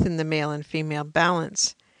strengthen the male and female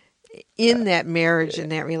balance in that marriage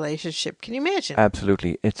and that relationship? Can you imagine?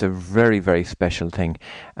 Absolutely. It's a very, very special thing.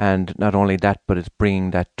 And not only that, but it's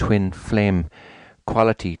bringing that twin flame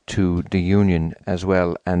quality to the union as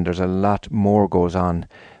well. And there's a lot more goes on.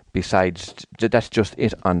 Besides, that's just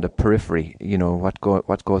it on the periphery. You know, what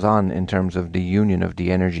goes on in terms of the union of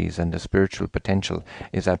the energies and the spiritual potential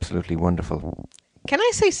is absolutely wonderful. Can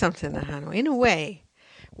I say something, Ahanu? In a way,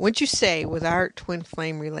 wouldn't you say with our twin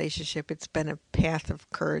flame relationship, it's been a path of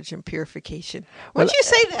courage and purification? Wouldn't you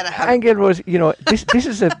say that, Ahanu? Angel Rose, you know, this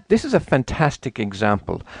is a fantastic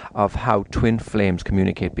example of how twin flames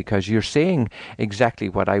communicate, because you're saying exactly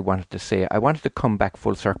what I wanted to say. I wanted to come back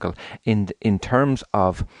full circle in terms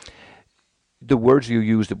of the words you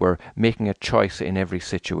used were making a choice in every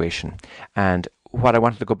situation. And what I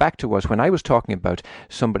wanted to go back to was when I was talking about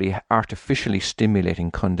somebody artificially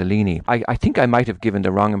stimulating Kundalini, I think I might have given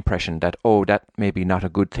the wrong impression that, that may be not a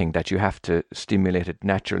good thing, that you have to stimulate it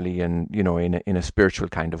naturally and, you know, in a spiritual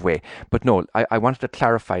kind of way. But no, I wanted to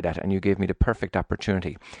clarify that, and you gave me the perfect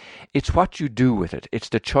opportunity. It's what you do with it. It's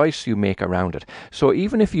the choice you make around it. So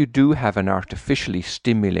even if you do have an artificially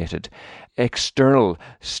stimulated, external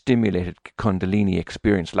stimulated Kundalini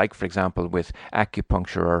experience, like for example with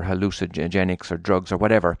acupuncture or hallucinogenics or drugs or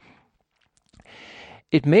whatever,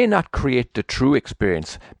 it may not create the true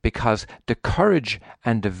experience because the courage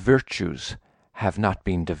and the virtues have not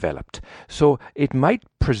been developed. So it might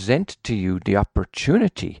present to you the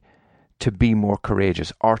opportunity to be more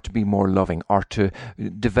courageous or to be more loving or to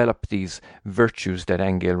develop these virtues that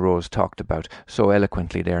Angel Rose talked about so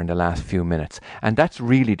eloquently there in the last few minutes. And that's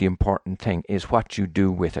really the important thing, is what you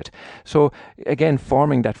do with it. So again,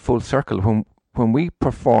 forming that full circle, when we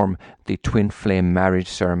perform the twin flame marriage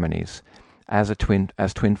ceremonies as twin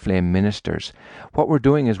flame ministers, what we're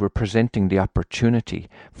doing is we're presenting the opportunity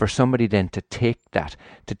for somebody then to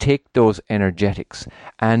take those energetics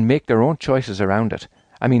and make their own choices around it.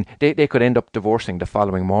 I mean, they could end up divorcing the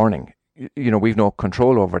following morning. You know, we've no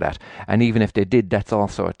control over that. And even if they did, that's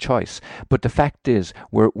also a choice. But the fact is,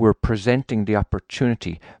 we're presenting the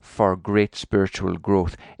opportunity for great spiritual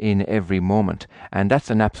growth in every moment. And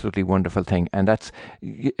that's an absolutely wonderful thing. And that's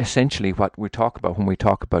essentially what we talk about when we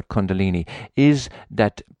talk about Kundalini, is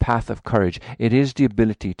that path of courage. It is the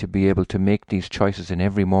ability to be able to make these choices in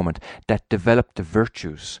every moment that develop the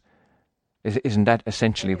virtues. Isn't that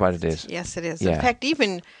essentially what it is? Yes, it is. Yeah. In fact,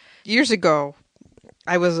 even years ago,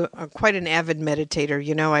 I was quite an avid meditator.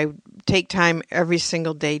 You know, I take time every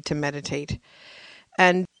single day to meditate.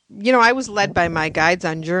 And, you know, I was led by my guides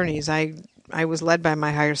on journeys. I was led by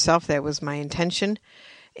my higher self. That was my intention.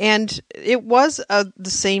 And it was the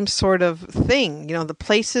same sort of thing. You know, the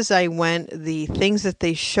places I went, the things that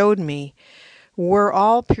they showed me were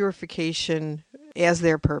all purification as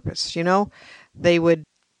their purpose. You know, they would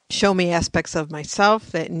show me aspects of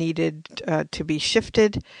myself that needed to be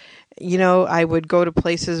shifted. You know, I would go to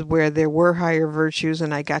places where there were higher virtues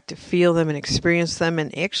and I got to feel them and experience them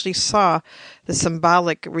and actually saw the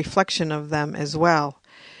symbolic reflection of them as well.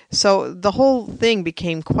 So the whole thing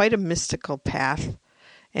became quite a mystical path,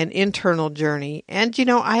 an internal journey. And, you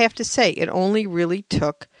know, I have to say, it only really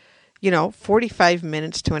took 45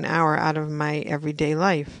 minutes to an hour out of my everyday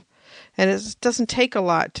life. And it doesn't take a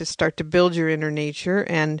lot to start to build your inner nature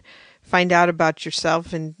and find out about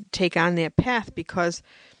yourself and take on that path, because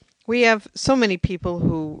we have so many people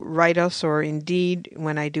who write us, or indeed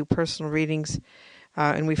when I do personal readings,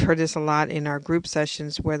 and we've heard this a lot in our group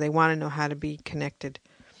sessions, where they want to know how to be connected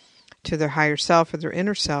to their higher self or their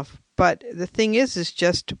inner self. But the thing is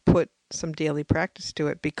just to put some daily practice to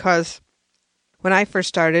it, because when I first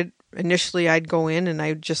started, initially I'd go in and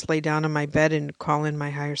I'd just lay down on my bed and call in my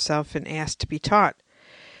higher self and ask to be taught.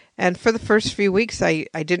 And for the first few weeks, I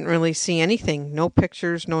didn't really see anything, no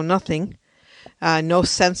pictures, no nothing, no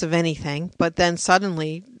sense of anything. But then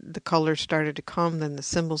suddenly the colors started to come, then the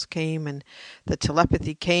symbols came, and the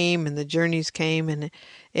telepathy came, and the journeys came, and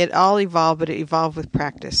it all evolved, but it evolved with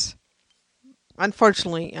practice.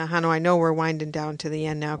 Unfortunately, Hanno, I know we're winding down to the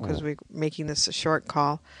end now because we're making this a short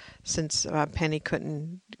call since Penny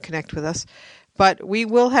couldn't connect with us. But we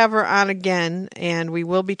will have her on again, and we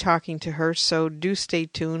will be talking to her, so do stay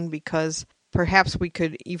tuned, because perhaps we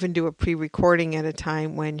could even do a pre-recording at a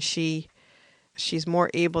time when she's more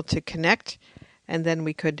able to connect, and then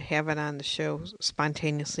we could have it on the show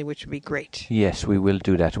spontaneously, which would be great. Yes, we will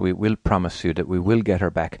do that. We will promise you that we will get her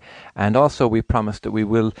back. And also we promise that we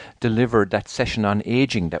will deliver that session on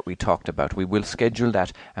aging that we talked about. We will schedule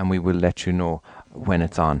that, and we will let you know when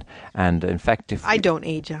it's on. And in fact, if I don't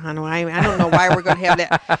age, Hanno. I don't know why we're going to have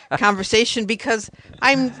that conversation, because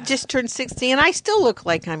I'm just turned 60 and I still look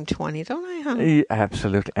like I'm 20, don't I, Hanno?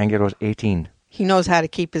 Absolutely. Angelo's 18. He knows how to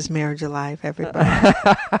keep his marriage alive, everybody.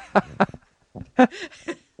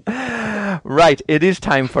 Right, it is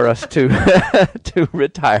time for us to to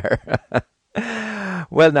retire.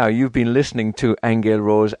 Well, now, you've been listening to Angel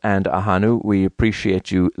Rose and Ahanu. We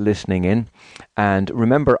appreciate you listening in. And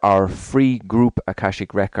remember, our free group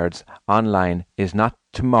Akashic Records online is not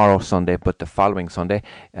tomorrow Sunday, but the following Sunday.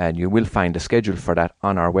 And you will find a schedule for that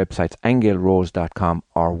on our websites, angelrose.com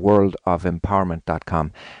or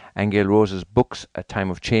worldofempowerment.com. Angel Rose's books, A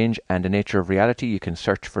Time of Change and The Nature of Reality, you can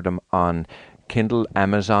search for them on Kindle,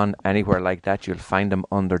 Amazon, anywhere like that. You'll find them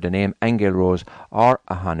under the name Angel Rose or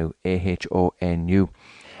Ahanu, Ahonu.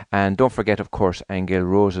 And don't forget, of course, Angel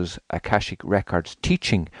Rose's Akashic Records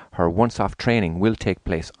teaching, her once-off training, will take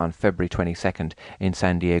place on February 22nd in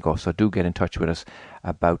San Diego. So do get in touch with us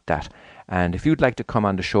about that. And if you'd like to come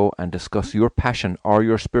on the show and discuss your passion or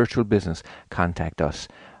your spiritual business, contact us.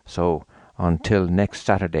 So until next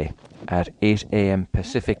Saturday at 8 a.m.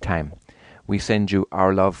 Pacific time, we send you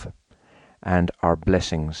our love and our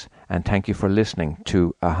blessings. And thank you for listening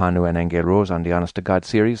to Ahanu and Angel Rose on the Honest to God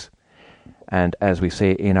series. And as we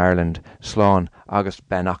say in Ireland, Slán August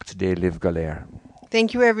Benacht de Liv Galer.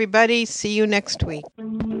 Thank you, everybody. See you next week.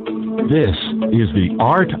 This is the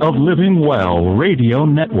Art of Living Well Radio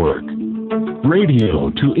Network. Radio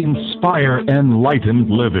to inspire enlightened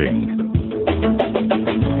living.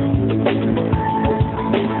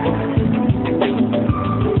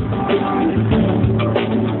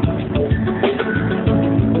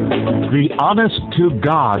 The Honest to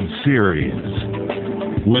God series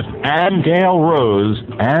with Angel Rose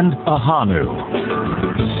and Ahanu.